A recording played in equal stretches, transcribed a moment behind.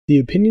The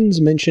opinions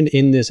mentioned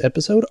in this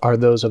episode are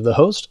those of the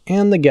host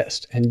and the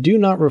guest and do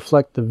not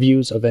reflect the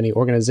views of any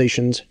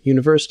organizations,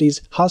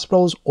 universities,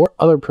 hospitals, or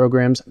other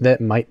programs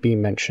that might be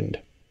mentioned.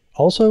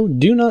 Also,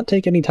 do not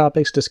take any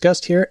topics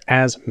discussed here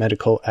as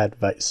medical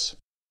advice.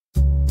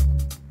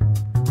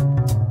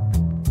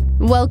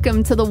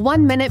 Welcome to the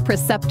 1 Minute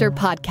Preceptor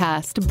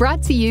podcast,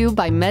 brought to you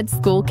by Med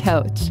School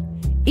Coach.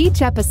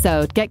 Each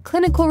episode, get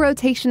clinical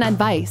rotation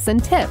advice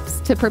and tips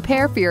to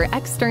prepare for your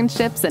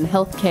externships in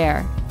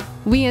healthcare.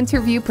 We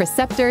interview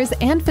preceptors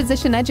and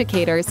physician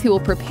educators who will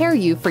prepare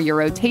you for your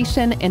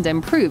rotation and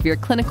improve your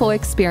clinical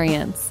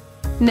experience.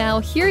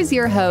 Now, here's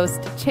your host,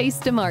 Chase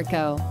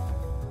DiMarco.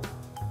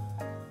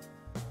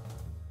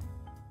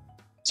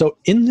 So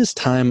in this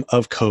time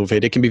of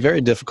COVID, it can be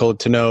very difficult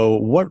to know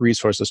what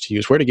resources to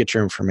use, where to get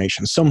your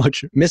information. So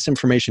much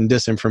misinformation,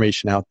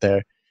 disinformation out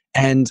there.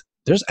 And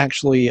there's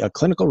actually a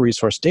clinical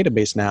resource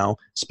database now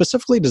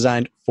specifically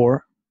designed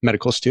for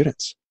medical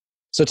students.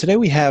 So today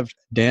we have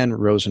Dan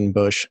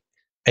Rosenbush,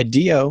 a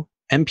DO,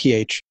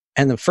 MPH,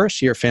 and the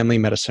first-year family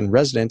medicine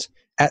resident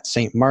at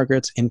St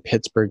Margaret in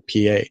Pittsburgh,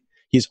 PA.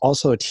 He's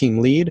also a team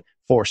lead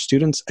for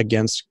Students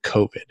Against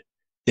COVID.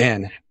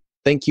 Dan,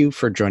 thank you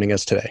for joining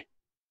us today.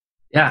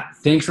 Yeah,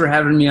 thanks for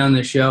having me on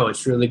the show.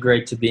 It's really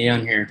great to be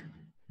on here.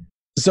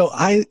 So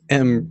I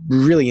am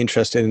really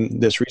interested in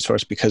this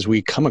resource because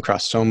we come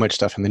across so much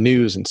stuff in the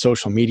news and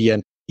social media,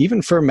 and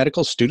even for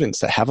medical students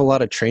that have a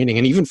lot of training,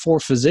 and even for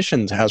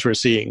physicians, as we're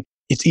seeing,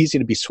 it's easy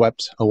to be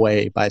swept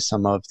away by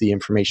some of the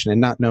information and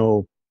not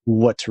know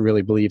what to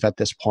really believe at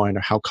this point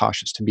or how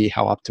cautious to be,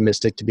 how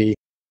optimistic to be.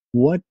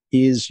 What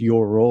is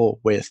your role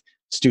with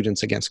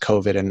Students Against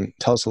COVID? And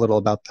tell us a little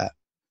about that.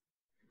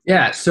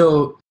 Yeah,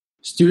 so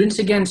Students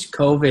Against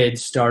COVID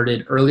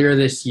started earlier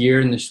this year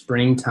in the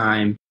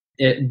springtime.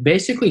 It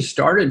basically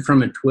started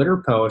from a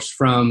Twitter post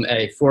from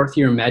a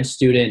fourth-year med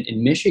student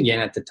in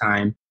Michigan at the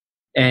time.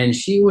 And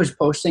she was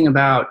posting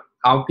about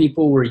how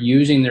people were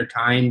using their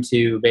time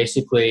to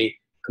basically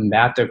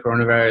combat the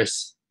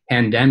coronavirus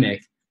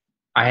pandemic.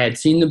 I had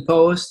seen the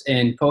post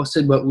and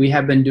posted what we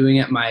have been doing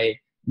at my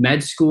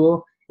med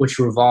school, which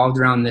revolved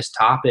around this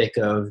topic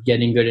of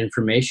getting good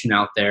information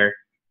out there.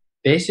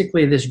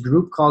 Basically, this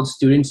group called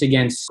Students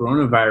Against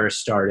Coronavirus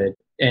started,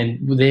 and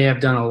they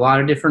have done a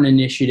lot of different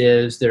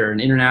initiatives. They're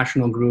an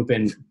international group,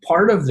 and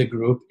part of the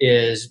group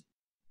is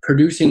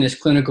producing this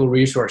clinical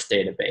resource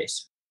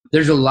database.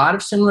 There's a lot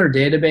of similar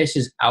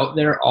databases out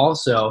there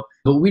also,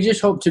 but we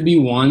just hope to be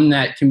one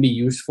that can be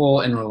useful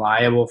and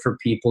reliable for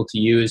people to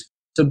use.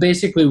 So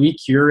basically, we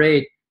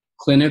curate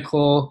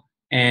clinical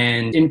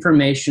and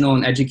informational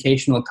and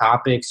educational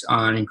topics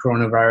on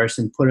coronavirus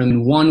and put them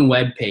in one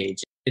web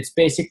page. It's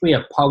basically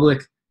a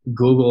public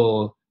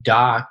Google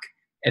Doc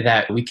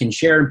that we can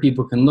share and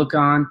people can look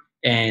on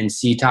and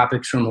see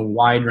topics from a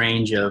wide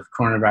range of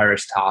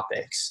coronavirus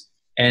topics.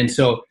 And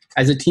so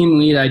as a team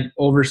lead, I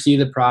oversee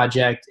the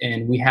project,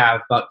 and we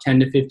have about 10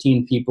 to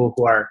 15 people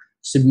who are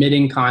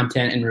submitting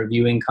content and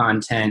reviewing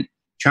content,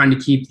 trying to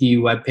keep the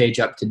webpage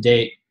up to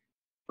date.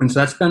 And so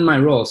that's been my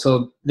role.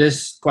 So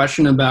this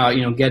question about,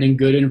 getting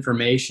good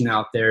information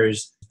out there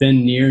has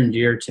been near and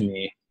dear to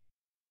me.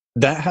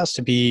 That has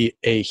to be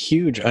a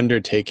huge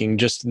undertaking,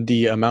 just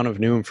the amount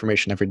of new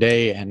information every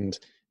day and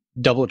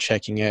double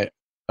checking it.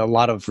 A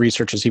lot of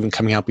research is even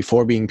coming out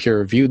before being peer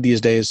reviewed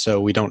these days,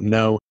 so we don't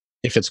know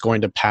if it's going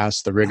to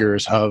pass the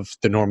rigors of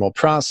the normal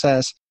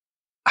process.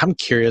 I'm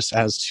curious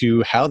as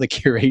to how the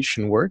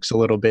curation works a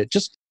little bit.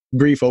 Just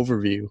brief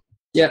overview.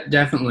 Yeah,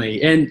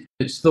 definitely. And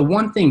it's the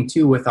one thing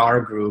too with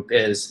our group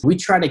is we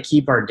try to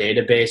keep our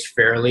database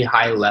fairly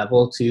high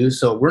level too.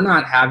 So we're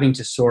not having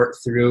to sort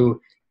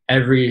through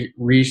every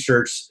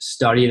research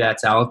study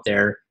that's out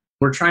there.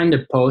 We're trying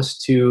to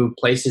post to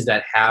places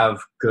that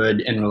have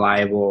good and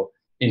reliable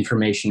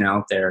information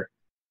out there.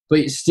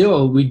 But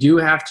still, we do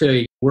have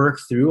to work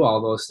through all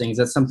those things.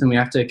 That's something we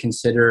have to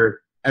consider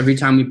every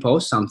time we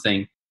post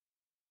something.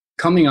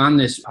 Coming on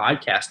this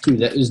podcast too,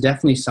 that is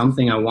definitely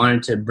something I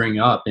wanted to bring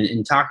up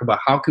and talk about.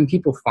 How can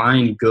people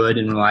find good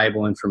and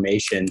reliable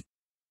information?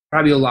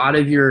 Probably a lot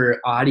of your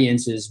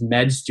audience is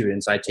med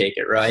students, I take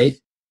it, right?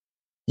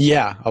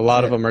 Yeah, a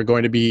lot of them are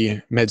going to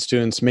be med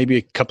students, maybe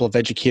a couple of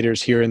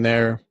educators here and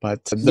there,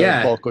 but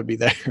the bulk would be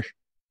there.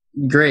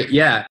 Great,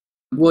 yeah.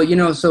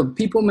 Well, so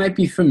people might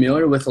be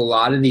familiar with a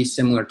lot of these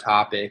similar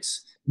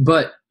topics,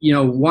 but,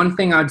 one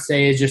thing I'd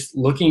say is just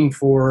looking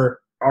for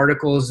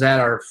articles that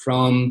are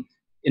from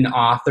an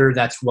author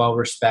that's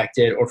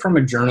well-respected or from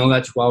a journal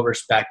that's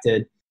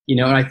well-respected,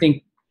 and I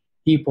think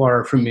people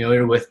are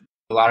familiar with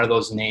a lot of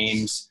those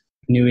names,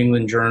 New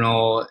England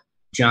Journal,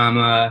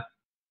 JAMA,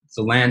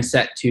 the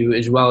Lancet too,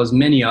 as well as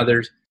many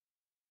others.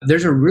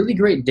 There's a really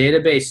great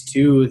database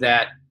too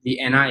that the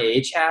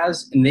NIH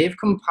has, and they've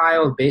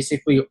compiled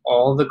basically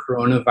all the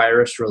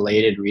coronavirus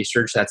related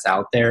research that's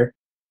out there.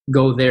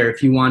 Go there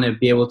if you want to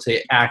be able to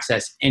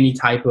access any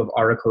type of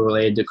article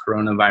related to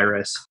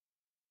coronavirus.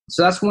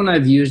 So that's one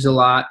I've used a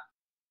lot.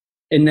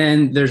 And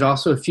then there's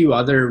also a few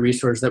other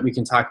resources that we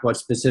can talk about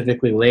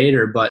specifically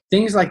later, but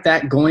things like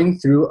that going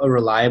through a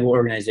reliable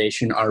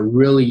organization are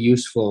really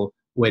useful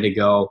way to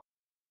go.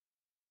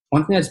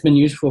 One thing that's been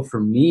useful for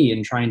me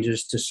in trying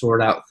just to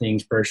sort out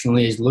things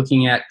personally is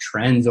looking at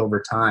trends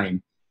over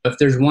time. If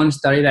there's one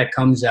study that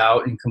comes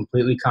out and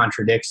completely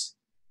contradicts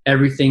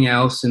everything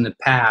else in the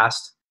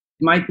past,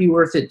 it might be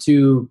worth it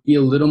to be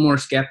a little more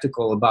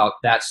skeptical about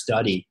that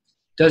study.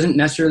 Doesn't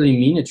necessarily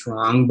mean it's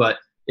wrong, but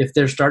if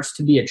there starts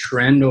to be a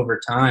trend over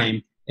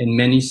time and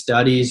many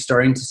studies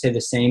starting to say the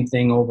same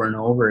thing over and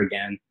over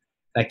again,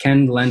 that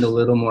can lend a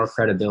little more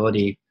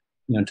credibility,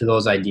 to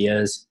those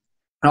ideas.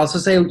 I'd also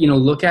say,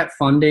 look at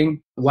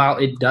funding. While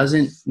it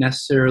doesn't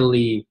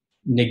necessarily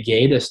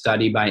negate a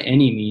study by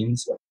any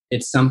means,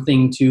 it's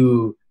something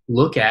to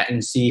look at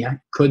and see,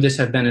 could this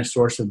have been a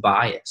source of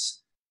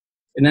bias?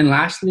 And then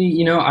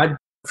lastly, I'd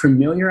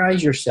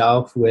familiarize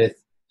yourself with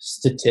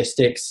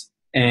statistics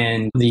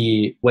and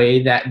the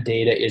way that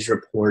data is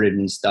reported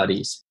in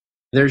studies.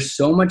 There's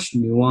so much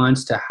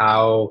nuance to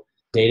how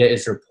data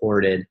is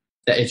reported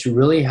that it's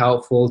really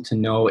helpful to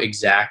know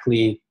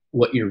exactly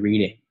what you're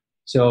reading.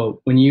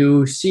 So when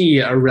you see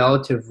a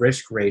relative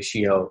risk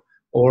ratio,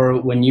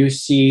 or when you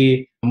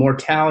see a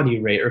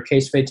mortality rate or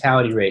case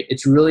fatality rate,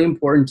 it's really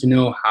important to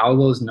know how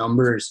those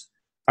numbers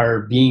are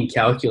being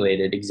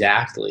calculated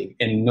exactly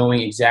and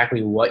knowing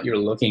exactly what you're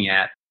looking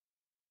at.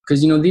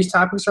 Because, these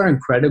topics are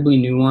incredibly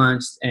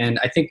nuanced. And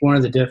I think one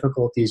of the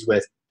difficulties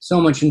with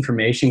so much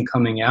information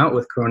coming out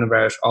with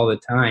coronavirus all the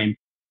time,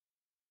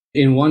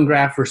 in one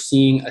graph, we're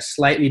seeing a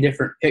slightly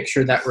different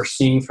picture that we're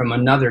seeing from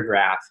another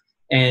graph.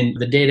 And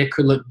the data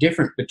could look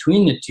different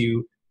between the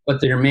two, but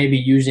they're maybe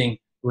using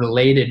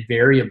related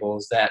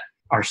variables that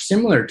are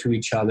similar to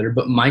each other,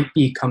 but might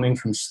be coming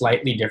from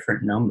slightly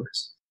different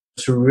numbers.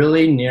 So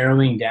really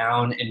narrowing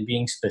down and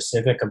being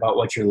specific about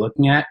what you're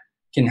looking at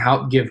can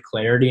help give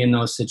clarity in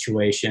those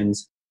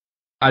situations.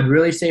 I'd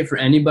really say for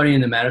anybody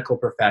in the medical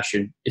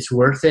profession, it's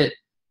worth it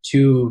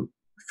to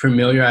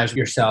familiarize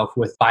yourself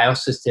with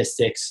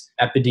biostatistics,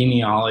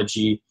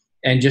 epidemiology,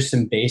 and just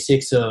some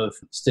basics of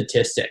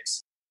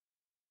statistics.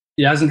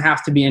 It doesn't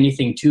have to be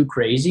anything too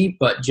crazy,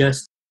 but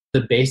just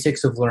the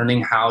basics of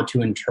learning how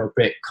to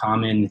interpret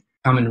common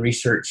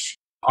research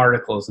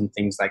articles and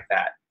things like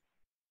that.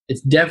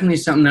 It's definitely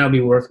something that'll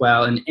be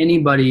worthwhile. And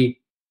anybody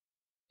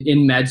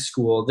in med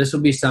school, this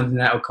will be something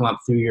that will come up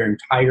through your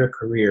entire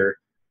career.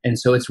 And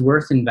so it's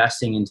worth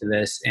investing into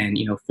this and,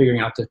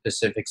 figuring out the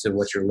specifics of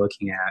what you're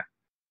looking at.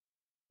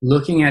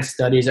 Looking at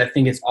studies, I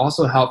think it's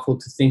also helpful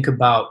to think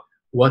about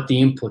what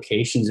the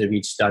implications of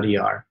each study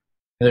are.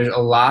 There's a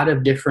lot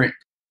of different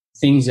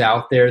things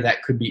out there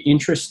that could be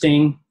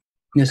interesting.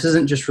 This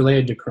isn't just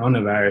related to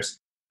coronavirus.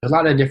 There's a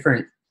lot of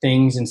different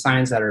things in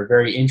science that are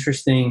very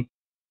interesting.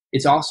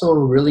 It's also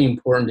really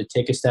important to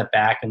take a step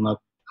back and look,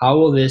 how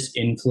will this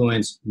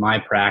influence my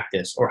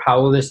practice, or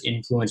how will this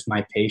influence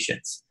my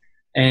patients?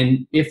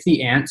 And if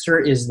the answer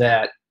is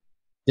that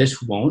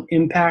this won't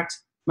impact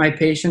my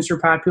patients or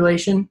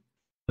population,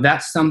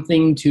 that's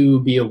something to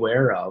be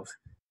aware of.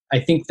 I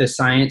think the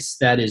science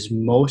that is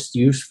most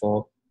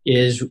useful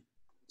is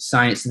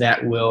science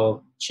that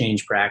will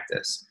change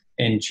practice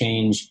and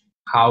change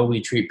how we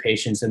treat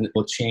patients, and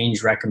will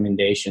change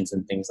recommendations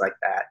and things like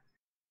that.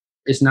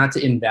 It's not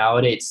to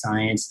invalidate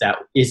science that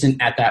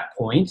isn't at that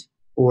point,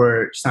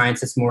 or science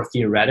that's more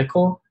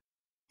theoretical,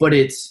 but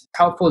it's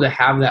helpful to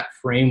have that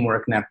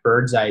framework and that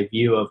bird's eye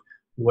view of,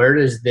 where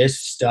does this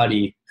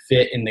study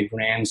fit in the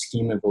grand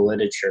scheme of the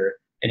literature?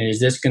 And is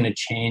this going to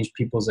change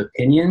people's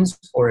opinions,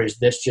 or is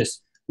this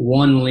just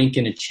one link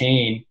in a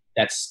chain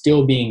that's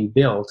still being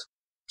built?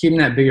 Keeping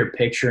that bigger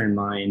picture in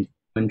mind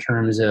in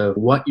terms of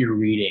what you're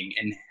reading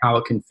and how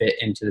it can fit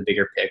into the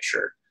bigger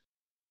picture.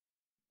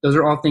 Those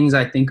are all things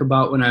I think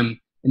about when I'm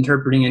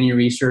interpreting any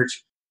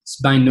research. It's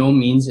by no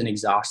means an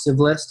exhaustive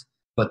list,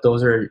 but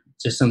those are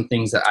just some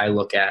things that I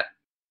look at.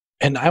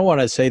 And I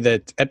want to say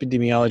that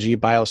epidemiology,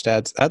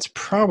 biostats, that's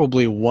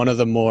probably one of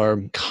the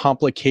more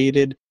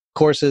complicated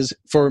courses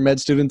for med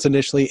students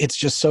initially. It's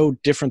just so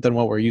different than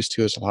what we're used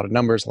to. There's a lot of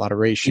numbers, a lot of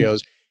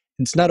ratios.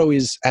 It's not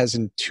always as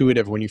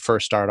intuitive when you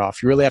first start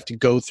off. You really have to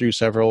go through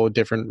several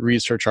different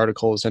research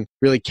articles and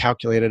really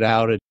calculate it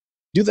out, and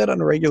do that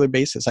on a regular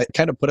basis. I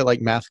kind of put it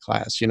like math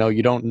class. You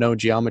don't know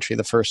geometry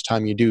the first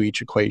time you do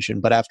each equation,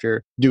 but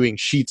after doing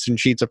sheets and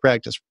sheets of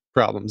practice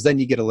problems, then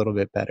you get a little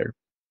bit better.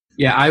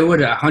 Yeah, I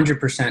would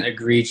 100%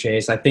 agree,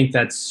 Chase. I think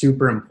that's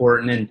super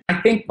important. And I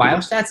think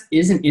biostats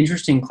is an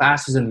interesting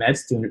class as a med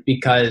student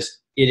because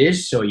it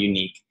is so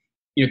unique.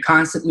 You're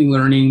constantly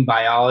learning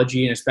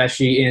biology, and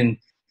especially in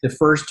the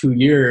first 2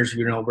 years,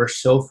 we're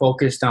so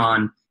focused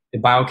on the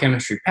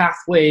biochemistry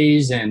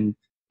pathways and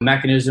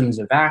mechanisms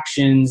of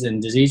actions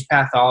and disease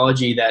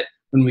pathology that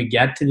when we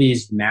get to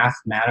these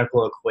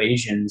mathematical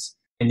equations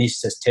and these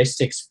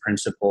statistics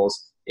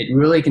principles, it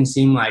really can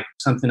seem like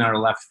something out of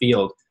left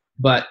field.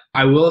 But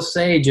I will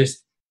say,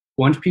 just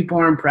once people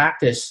are in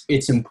practice,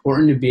 it's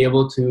important to be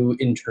able to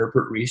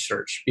interpret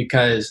research,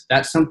 because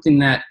that's something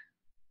that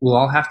we'll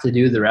all have to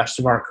do the rest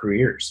of our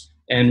careers.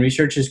 And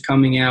research is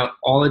coming out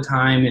all the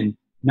time, and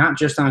not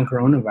just on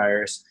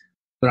coronavirus,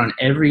 but on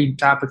every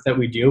topic that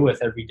we deal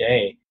with every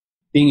day.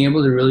 Being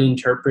able to really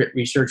interpret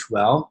research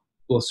well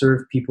will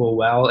serve people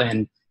well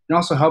and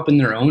also help in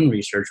their own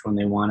research when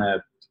they want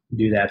to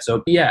do that.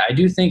 So yeah, I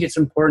do think it's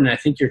important. I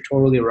think you're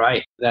totally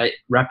right that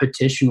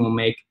repetition will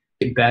make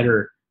it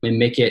better and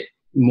make it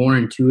more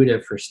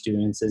intuitive for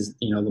students as,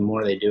 the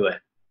more they do it.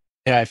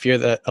 Yeah, I fear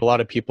that a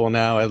lot of people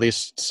now, at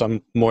least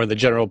some more the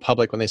general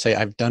public, when they say,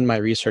 I've done my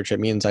research, it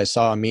means I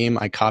saw a meme,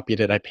 I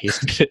copied it, I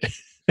pasted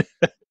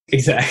it.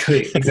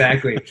 Exactly.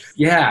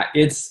 Yeah,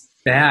 it's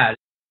bad.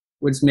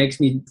 Which makes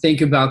me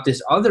think about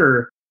this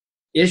other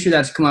issue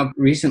that's come up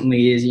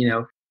recently is,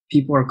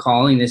 people are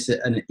calling this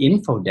an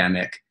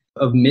infodemic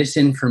of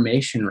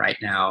misinformation right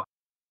now.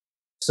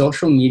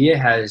 Social media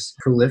has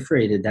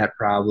proliferated that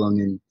problem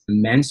in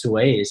immense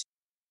ways.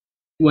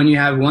 When you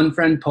have one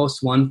friend post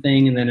one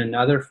thing and then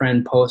another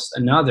friend posts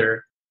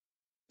another,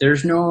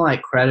 there's no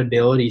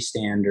credibility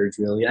standards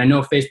really. I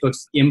know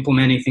Facebook's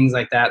implementing things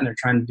like that and they're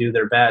trying to do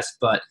their best,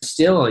 but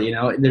still,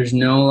 there's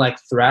no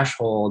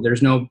threshold,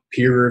 there's no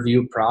peer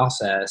review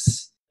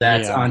process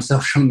that's on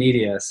social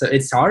media. So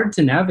it's hard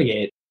to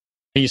navigate.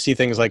 You see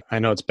things like, I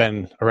know it's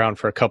been around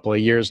for a couple of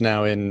years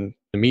now in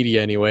the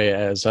media anyway,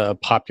 as a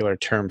popular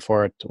term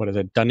for it. What is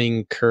it?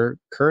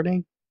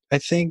 Curating, I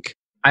think.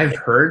 I've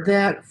heard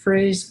that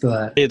phrase,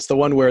 but... It's the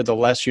one where the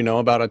less you know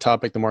about a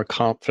topic, the more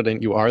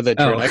confident you are that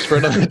you're an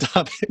expert on the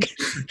topic.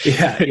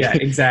 Yeah,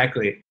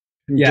 exactly.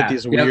 You get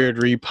these weird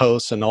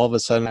reposts, and all of a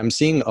sudden I'm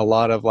seeing a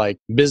lot of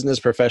business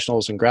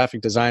professionals and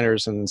graphic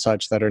designers and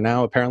such that are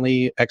now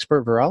apparently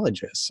expert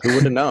virologists. Who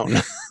would have known?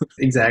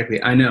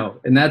 Exactly, I know.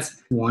 And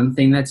that's one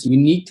thing that's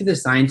unique to the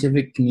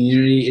scientific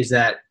community is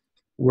that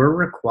we're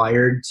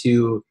required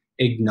to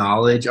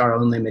acknowledge our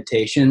own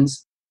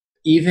limitations.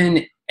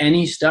 Even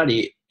any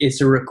study, it's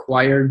a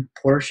required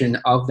portion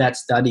of that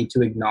study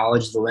to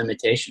acknowledge the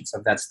limitations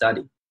of that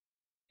study.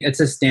 It's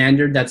a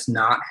standard that's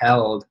not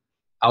held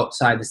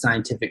outside the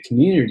scientific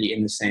community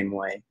in the same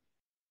way.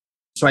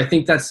 So I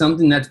think that's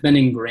something that's been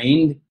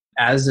ingrained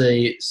as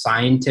a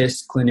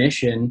scientist,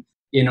 clinician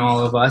in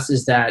all of us,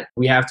 is that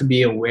we have to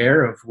be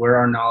aware of where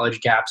our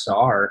knowledge gaps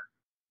are,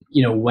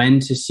 when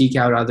to seek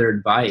out other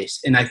advice.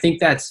 And I think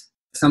that's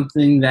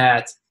something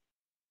that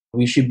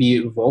we should be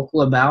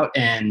vocal about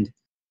and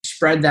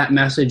spread that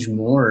message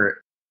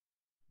more.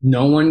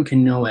 No one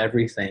can know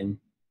everything.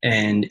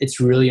 And it's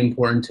really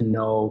important to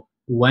know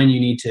when you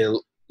need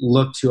to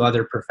look to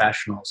other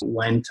professionals,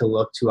 when to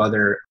look to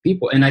other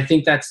people. And I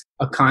think that's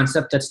a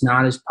concept that's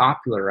not as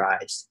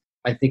popularized.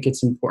 I think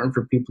it's important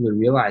for people to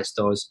realize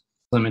those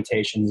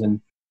limitations. And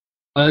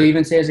I'll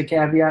even say as a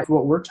caveat,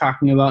 what we're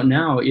talking about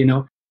now,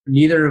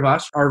 neither of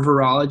us are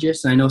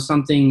virologists. And I know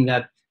something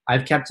that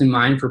I've kept in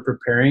mind for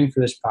preparing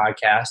for this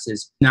podcast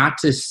is not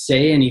to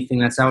say anything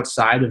that's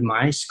outside of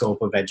my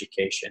scope of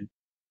education,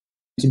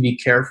 to be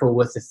careful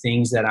with the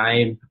things that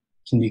I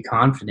can be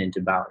confident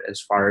about as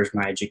far as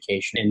my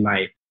education and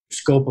my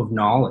scope of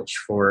knowledge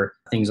for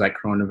things like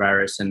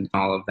coronavirus and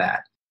all of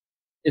that.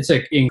 It's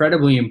an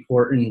incredibly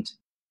important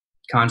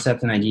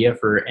concept and idea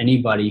for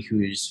anybody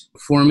who's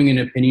forming an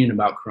opinion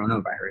about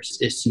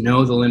coronavirus, is to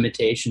know the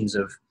limitations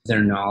of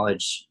their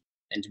knowledge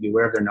and to be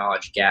aware of their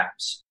knowledge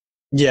gaps.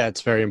 Yeah,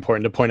 it's very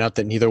important to point out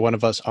that neither one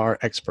of us are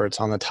experts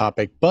on the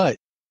topic, but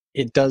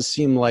it does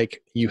seem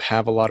like you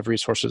have a lot of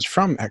resources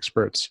from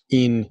experts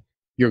in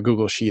your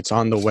Google Sheets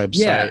on the website.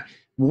 Yeah.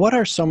 What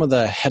are some of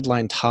the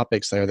headline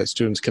topics there that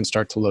students can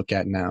start to look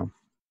at now?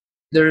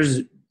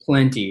 There's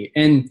plenty.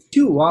 And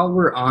too, while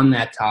we're on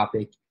that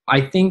topic,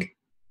 I think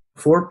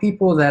for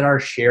people that are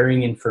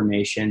sharing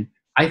information,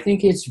 I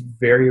think it's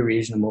very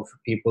reasonable for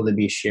people to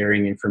be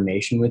sharing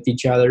information with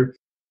each other,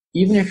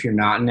 even if you're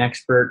not an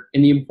expert.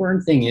 And the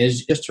important thing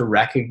is just to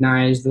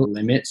recognize the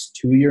limits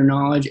to your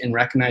knowledge and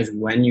recognize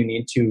when you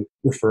need to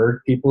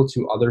refer people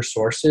to other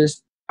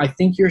sources. I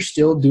think you're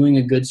still doing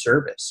a good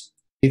service.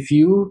 If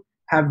you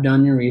have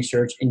done your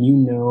research and you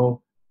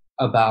know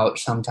about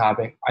some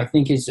topic, I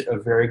think it's a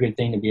very good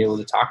thing to be able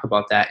to talk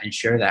about that and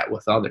share that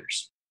with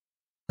others.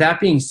 That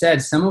being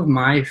said, some of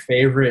my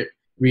favorite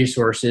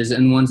resources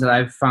and ones that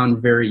I've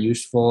found very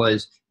useful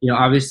is,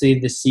 obviously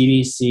the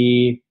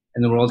CDC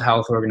and the World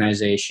Health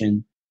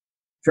Organization.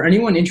 For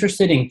anyone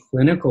interested in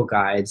clinical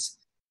guides,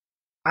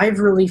 I've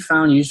really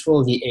found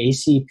useful the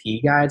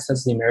ACP guides,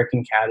 that's the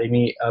American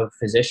Academy of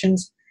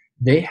Physicians.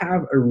 They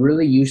have a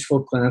really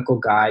useful clinical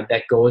guide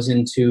that goes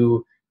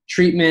into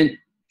treatment,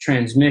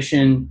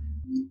 transmission,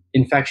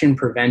 infection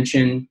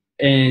prevention,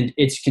 and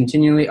it's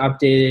continually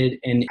updated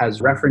and has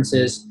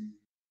references.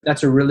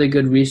 That's a really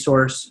good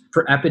resource.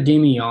 For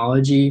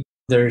epidemiology,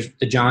 there's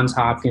the Johns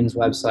Hopkins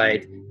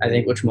website, I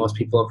think, which most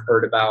people have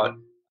heard about.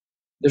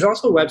 There's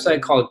also a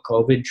website called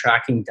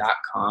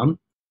covidtracking.com.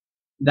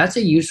 That's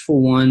a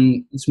useful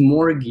one. It's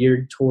more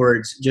geared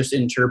towards just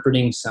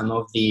interpreting some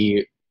of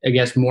the,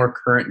 more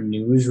current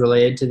news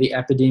related to the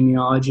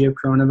epidemiology of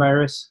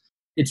coronavirus.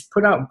 It's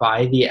put out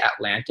by the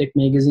Atlantic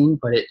magazine,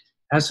 but it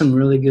has some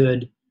really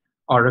good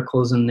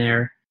articles in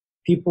there.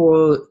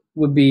 People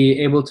would be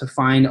able to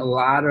find a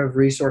lot of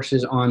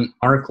resources on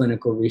our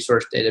clinical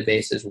resource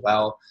database as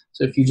well.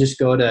 So if you just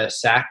go to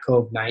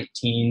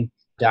saccovid19.org,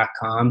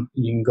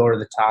 You can go to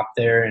the top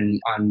there, and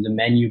on the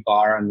menu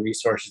bar on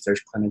resources,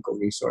 there's clinical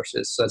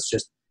resources. So it's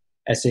just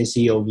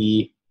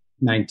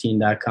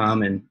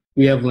SACOV19.com. And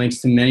we have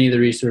links to many of the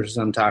resources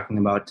I'm talking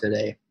about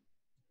today.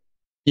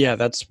 Yeah,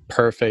 that's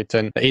perfect.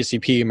 And the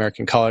ACP,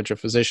 American College of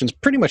Physicians,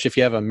 pretty much if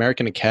you have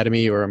American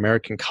Academy or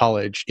American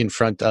College in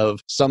front of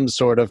some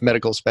sort of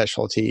medical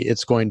specialty,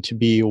 it's going to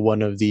be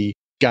one of the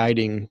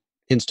guiding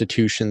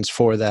institutions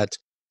for that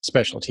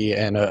specialty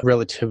and a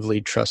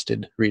relatively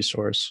trusted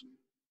resource.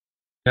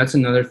 That's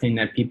another thing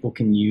that people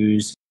can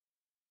use,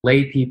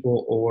 lay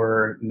people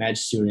or med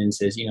students,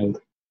 is,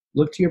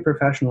 look to your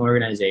professional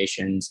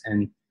organizations.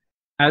 And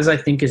as I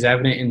think is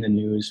evident in the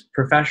news,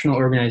 professional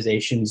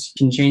organizations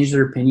can change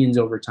their opinions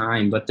over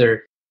time, but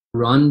they're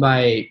run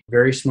by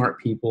very smart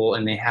people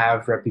and they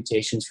have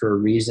reputations for a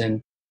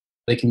reason.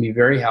 They can be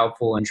very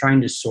helpful in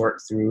trying to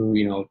sort through,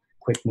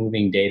 quick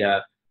moving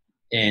data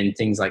and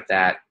things like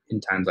that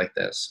in times like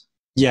this.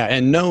 Yeah,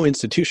 and no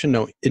institution,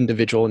 no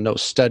individual, no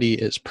study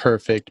is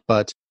perfect,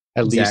 but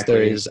at least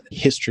there is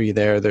history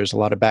there. There's a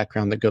lot of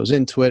background that goes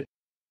into it.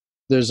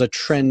 There's a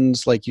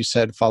trend, like you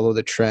said, follow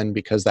the trend,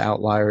 because the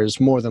outlier is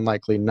more than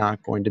likely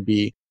not going to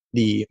be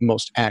the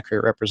most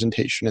accurate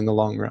representation in the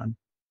long run.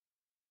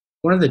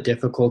 One of the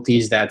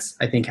difficulties that's,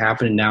 I think,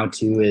 happening now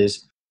too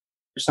is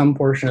some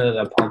portion of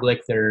the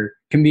public, there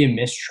can be a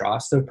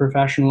mistrust of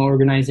professional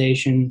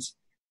organizations.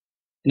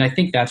 And I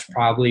think that's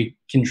probably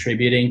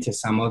contributing to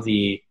some of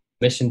the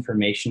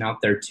misinformation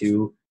out there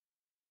too.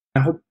 I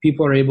hope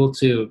people are able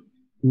to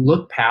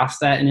look past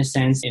that in a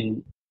sense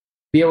and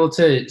be able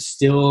to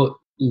still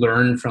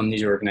learn from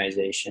these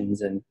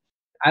organizations. And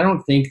I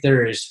don't think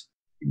there's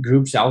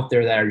groups out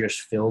there that are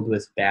just filled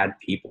with bad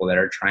people that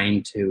are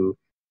trying to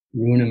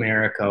ruin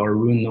America or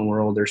ruin the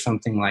world or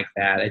something like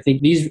that. I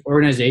think these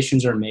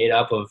organizations are made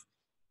up of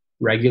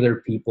regular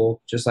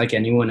people, just like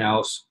anyone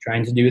else,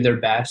 trying to do their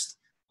best.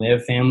 They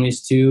have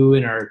families too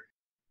and are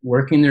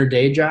working their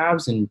day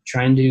jobs and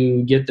trying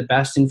to get the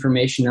best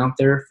information out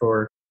there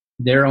for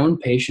their own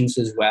patients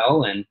as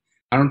well. And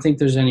I don't think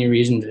there's any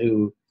reason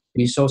to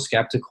be so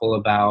skeptical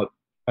about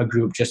a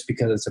group just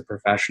because it's a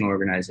professional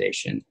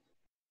organization,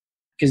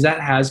 because that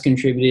has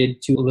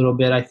contributed to a little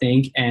bit, I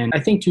think. And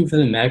I think too, for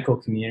the medical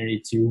community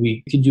too,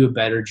 we could do a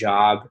better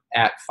job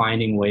at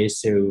finding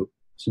ways to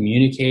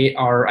communicate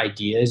our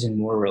ideas in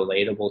more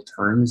relatable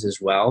terms as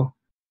well.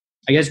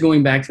 I guess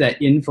going back to that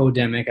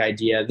infodemic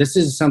idea, this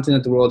is something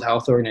that the World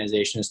Health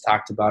Organization has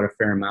talked about a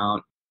fair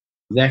amount.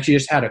 They actually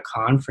just had a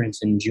conference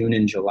in June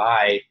and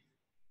July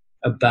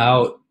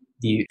about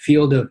the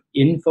field of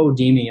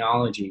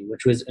infodemiology,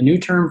 which was a new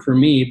term for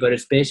me, but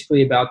it's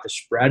basically about the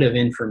spread of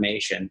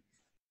information.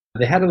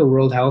 The head of the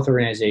World Health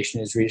Organization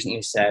has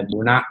recently said,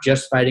 we're not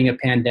just fighting a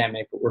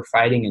pandemic, but we're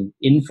fighting an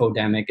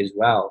infodemic as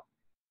well.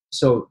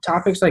 So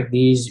topics like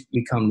these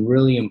become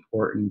really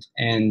important.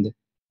 And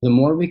the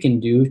more we can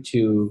do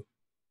to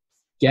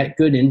get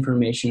good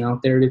information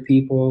out there to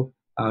people,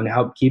 to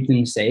help keep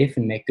them safe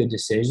and make good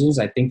decisions,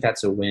 I think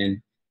that's a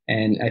win.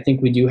 And I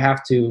think we do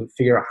have to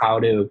figure out how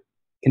to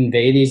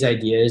convey these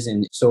ideas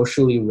in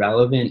socially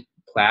relevant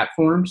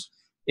platforms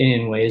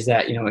in ways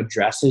that,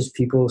 addresses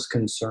people's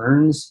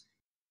concerns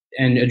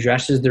and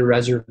addresses their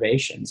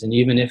reservations. And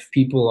even if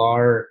people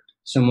are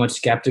somewhat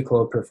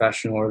skeptical of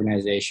professional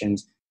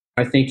organizations,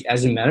 I think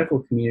as a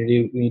medical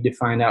community, we need to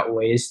find out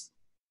ways,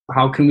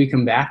 how can we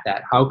combat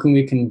that? How can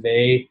we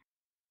convey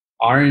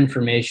our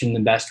information the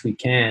best we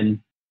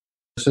can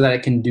so that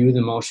it can do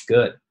the most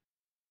good?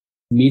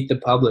 Meet the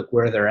public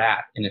where they're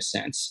at, in a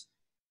sense.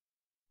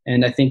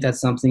 And I think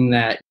that's something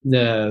that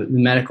the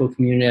medical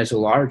community as a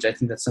large, I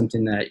think that's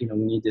something that, we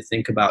need to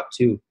think about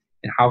too.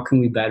 And how can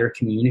we better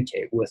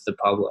communicate with the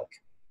public?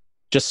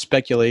 Just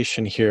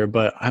speculation here,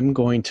 but I'm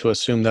going to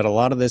assume that a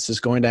lot of this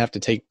is going to have to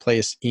take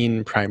place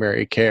in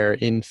primary care,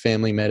 in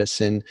family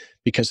medicine,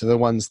 because they're the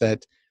ones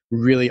that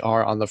really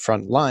are on the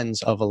front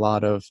lines of a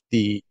lot of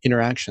the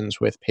interactions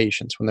with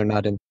patients when they're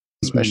not in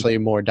especially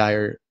more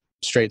dire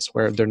straits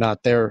where they're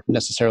not there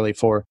necessarily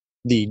for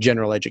the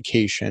general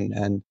education.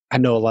 And I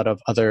know a lot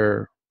of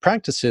other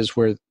practices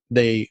where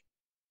they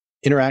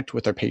interact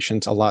with their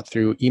patients a lot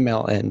through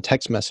email and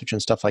text message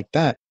and stuff like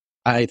that.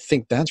 I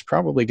think that's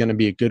probably going to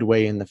be a good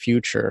way in the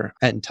future,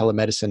 and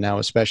telemedicine now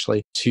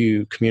especially,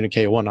 to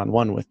communicate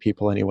one-on-one with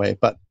people anyway.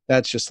 But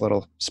that's just a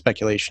little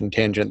speculation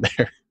tangent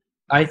there.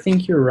 I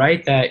think you're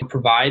right that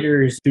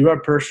providers, through our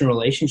personal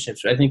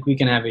relationships, I think we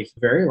can have a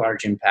very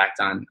large impact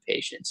on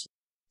patients.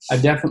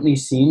 I've definitely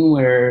seen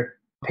where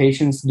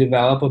patients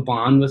develop a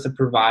bond with a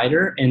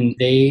provider and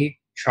they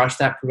trust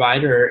that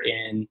provider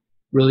in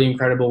really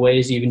incredible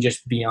ways, even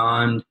just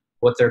beyond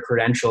what their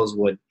credentials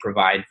would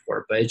provide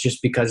for. But it's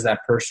just because of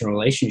that personal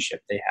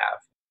relationship they have.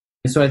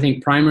 And so I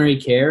think primary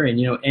care and,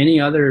 any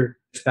other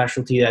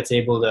specialty that's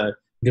able to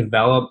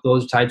develop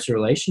those types of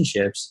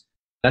relationships,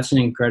 that's an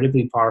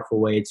incredibly powerful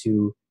way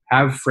to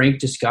have frank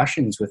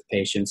discussions with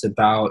patients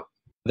about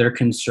their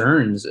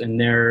concerns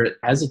and their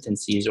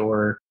hesitancies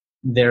or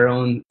their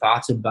own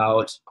thoughts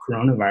about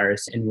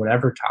coronavirus and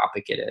whatever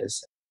topic it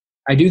is.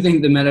 I do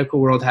think the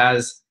medical world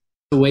has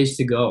a ways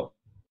to go.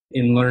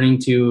 in learning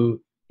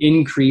to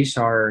increase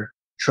our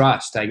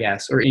trust, I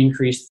guess, or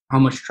increase how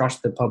much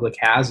trust the public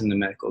has in the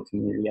medical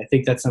community. I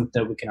think that's something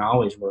that we can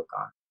always work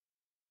on.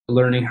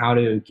 Learning how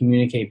to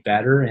communicate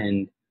better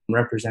and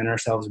represent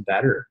ourselves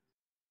better.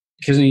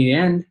 Because in the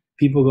end,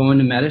 people go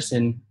into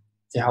medicine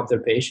to help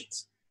their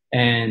patients.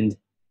 And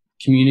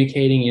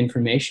communicating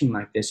information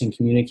like this and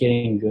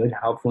communicating good,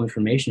 helpful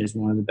information is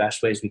one of the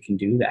best ways we can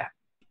do that.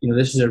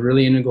 This is a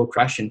really integral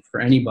question for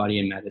anybody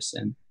in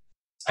medicine.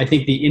 I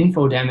think the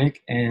infodemic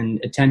and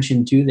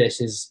attention to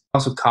this is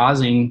also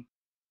causing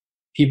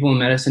people in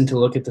medicine to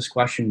look at this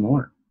question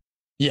more.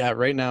 Yeah,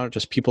 right now,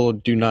 just people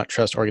do not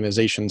trust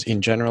organizations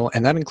in general,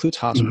 and that includes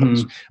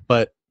hospitals,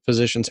 but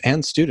physicians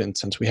and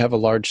students, since we have a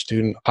large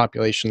student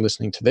population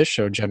listening to this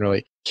show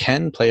generally,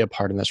 can play a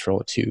part in this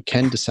role too,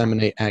 can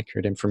disseminate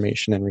accurate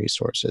information and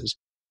resources.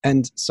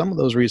 And some of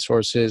those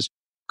resources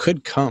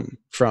could come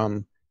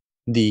from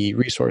the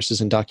resources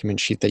and document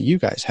sheet that you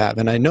guys have.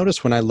 And I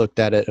noticed when I looked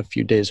at it a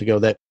few days ago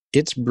that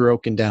it's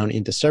broken down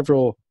into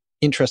several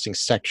interesting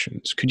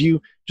sections. Could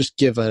you just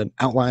give an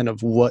outline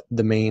of what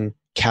the main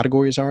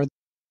categories are?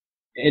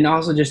 And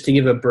also just to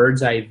give a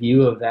bird's eye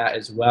view of that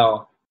as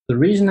well, the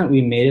reason that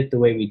we made it the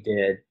way we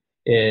did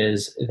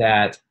is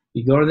that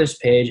you go to this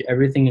page,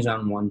 everything is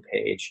on one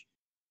page.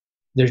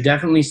 There's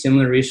definitely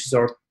similar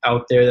resources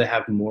out there that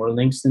have more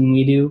links than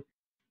we do,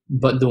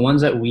 but the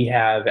ones that we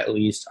have, at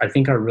least, I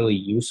think are really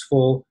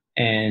useful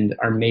and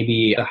are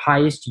maybe the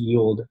highest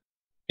yield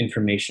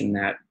information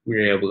that we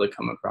were able to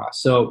come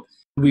across. So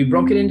we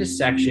broke it into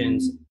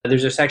sections.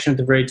 There's a section at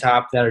the very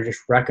top that are just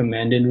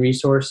recommended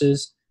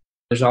resources.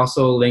 There's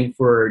also a link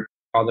for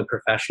all the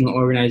professional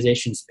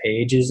organizations'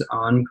 pages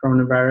on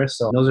coronavirus.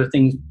 So those are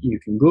things you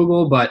can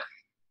Google, but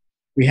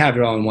we have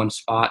it all in one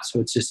spot, so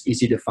it's just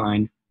easy to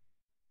find.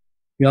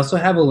 We also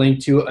have a link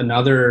to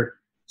another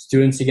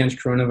Students Against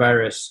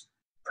Coronavirus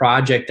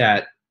project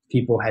that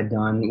people had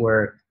done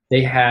where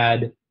they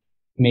had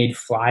made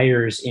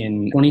flyers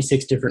in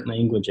 26 different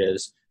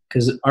languages,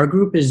 because our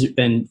group has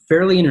been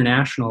fairly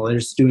international.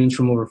 There's students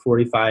from over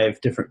 45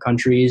 different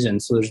countries,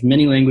 and so there's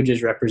many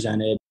languages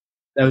represented.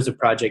 That was a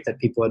project that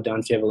people had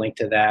done, so you have a link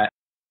to that.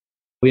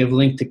 We have a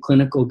link to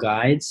clinical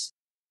guides.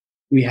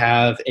 We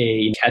have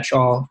a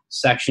catch-all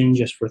section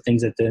just for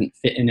things that didn't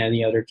fit in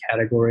any other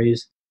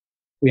categories.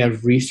 We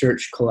have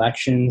research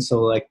collections,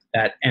 so like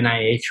that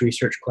NIH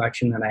research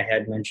collection that I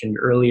had mentioned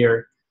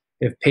earlier.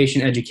 We have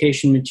patient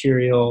education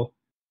material,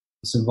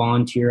 some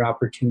volunteer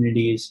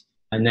opportunities,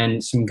 and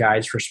then some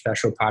guides for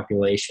special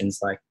populations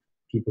like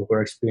people who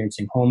are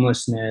experiencing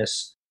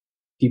homelessness,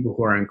 people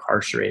who are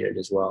incarcerated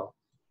as well.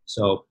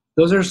 So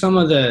those are some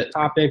of the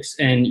topics.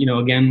 And,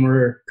 again,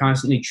 we're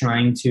constantly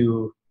trying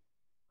to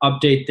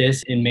update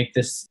this and make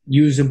this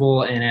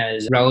usable and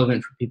as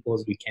relevant for people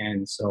as we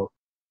can. So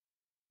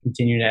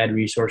continue to add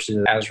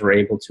resources as we're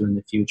able to in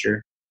the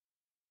future.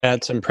 Yeah,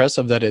 it's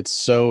impressive that it's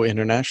so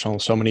international.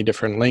 So many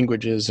different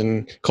languages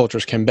and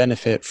cultures can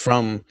benefit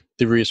from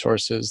the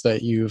resources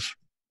that you've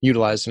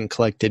utilized and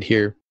collected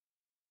here.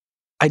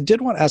 I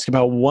did want to ask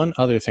about one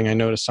other thing I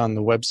noticed on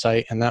the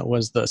website, and that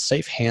was the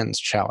Safe Hands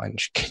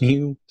Challenge. Can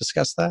you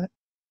discuss that?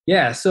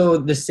 Yeah, so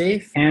the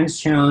Safe Hands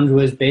Challenge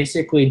was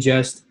basically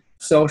just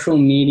social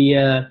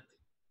media,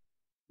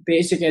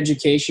 basic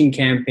education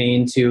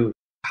campaign to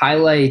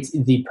highlight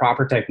the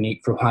proper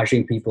technique for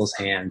washing people's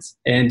hands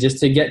and just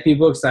to get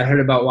people excited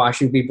about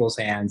washing people's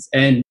hands.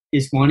 And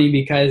it's funny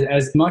because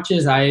as much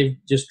as I've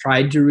just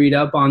tried to read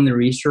up on the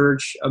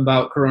research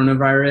about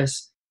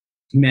coronavirus,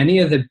 many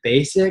of the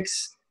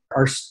basics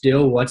are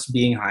still what's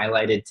being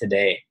highlighted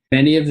today.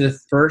 Many of the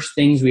first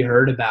things we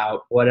heard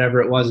about,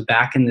 whatever it was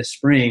back in the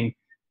spring,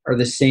 are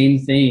the same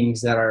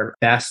things that are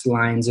best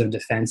lines of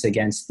defense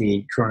against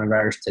the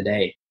coronavirus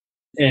today.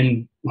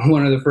 And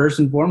one of the first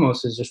and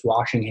foremost is just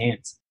washing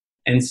hands.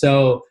 And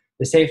so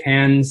the Safe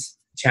Hands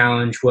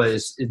Challenge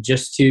was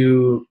just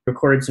to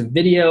record some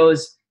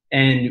videos,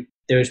 and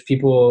there's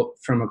people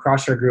from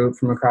across our group,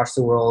 from across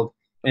the world,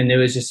 and there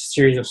was just a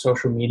series of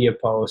social media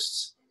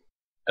posts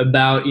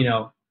about,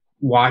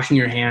 washing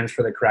your hands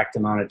for the correct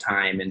amount of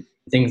time and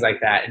things like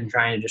that, and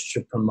trying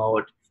to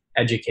promote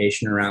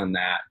education around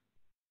that.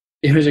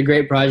 It was a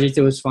great project.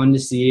 It was fun to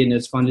see, and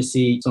it's fun to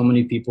see so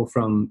many people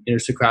from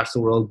just across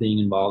the world being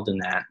involved in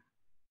that.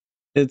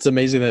 It's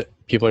amazing that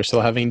people are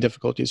still having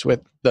difficulties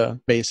with the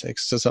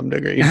basics to some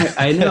degree.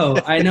 I know.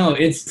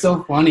 It's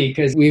so funny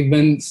because we've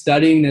been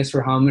studying this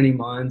for how many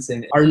months,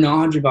 and our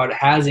knowledge about it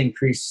has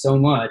increased so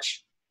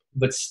much,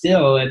 but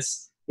still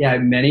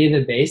many of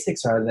the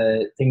basics are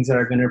the things that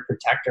are going to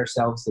protect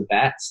ourselves the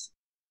best.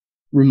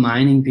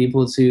 Reminding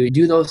people to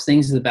do those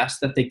things the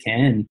best that they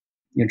can,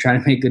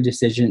 trying to make good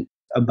decisions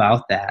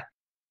about that.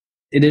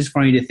 It is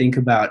funny to think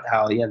about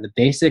how, the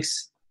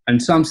basics in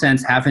some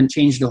sense haven't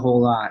changed a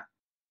whole lot.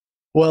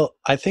 Well,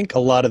 I think a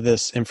lot of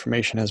this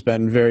information has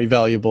been very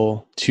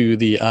valuable to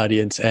the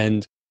audience,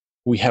 and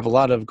we have a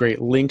lot of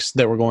great links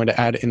that we're going to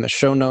add in the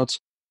show notes.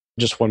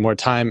 Just one more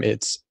time,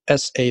 it's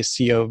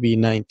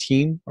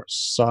SACOV19 or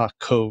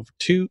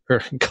SACOV2 or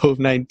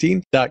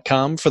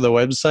COVID19.com for the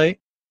website.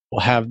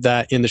 We'll have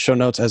that in the show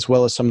notes as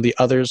well as some of the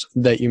others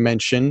that you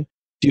mentioned.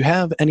 Do you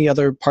have any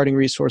other parting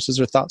resources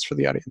or thoughts for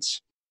the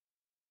audience?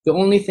 The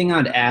only thing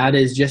I'd add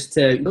is just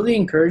to really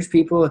encourage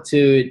people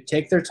to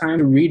take their time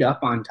to read up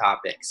on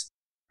topics.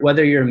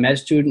 Whether you're a med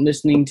student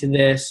listening to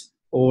this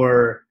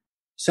or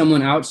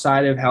someone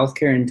outside of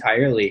healthcare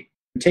entirely,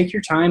 take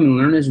your time and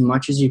learn as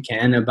much as you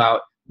can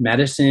about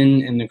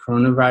medicine and the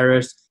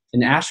coronavirus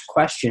and ask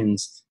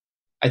questions.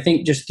 I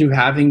think just through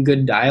having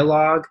good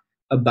dialogue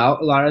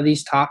about a lot of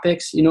these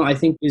topics, I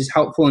think is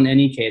helpful in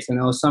any case. I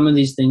know some of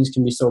these things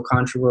can be so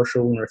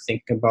controversial when we're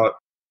thinking about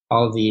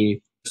all the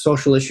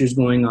social issues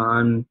going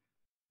on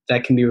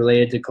that can be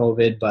related to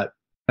COVID, but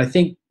I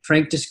think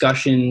frank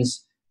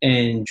discussions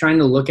and trying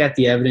to look at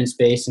the evidence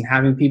base and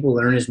having people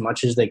learn as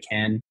much as they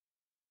can,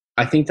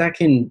 I think that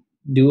can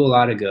do a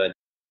lot of good.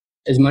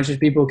 As much as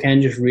people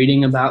can, just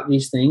reading about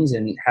these things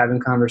and having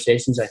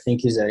conversations, I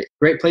think is a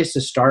great place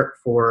to start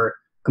for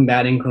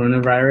combating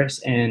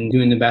coronavirus and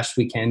doing the best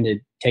we can to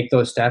take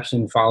those steps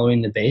and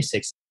following the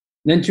basics.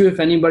 And then too, if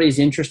anybody's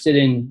interested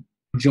in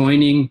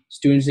joining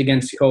Students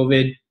Against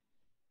COVID,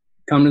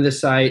 come to the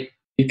site.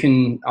 You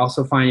can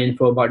also find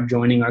info about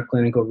joining our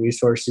clinical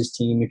resources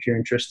team if you're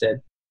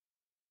interested.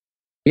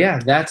 Yeah,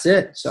 that's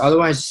it. So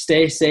otherwise,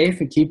 stay safe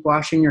and keep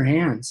washing your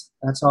hands.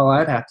 That's all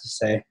I'd have to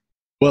say.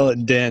 Well,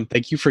 Dan,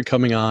 thank you for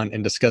coming on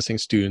and discussing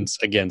Students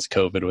Against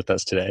COVID with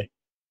us today.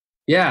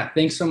 Yeah,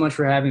 thanks so much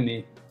for having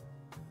me.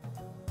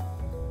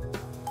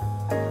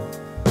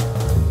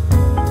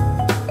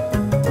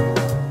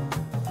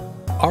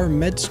 Our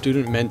Med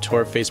Student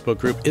Mentor Facebook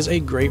group is a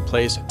great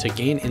place to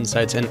gain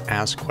insights and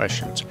ask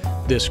questions.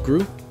 This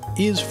group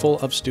is full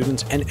of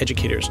students and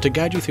educators to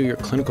guide you through your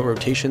clinical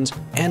rotations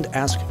and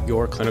ask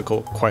your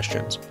clinical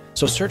questions.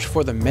 So search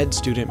for the Med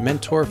Student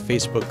Mentor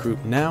Facebook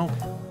group now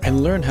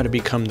and learn how to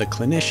become the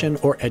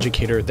clinician or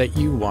educator that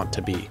you want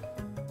to be.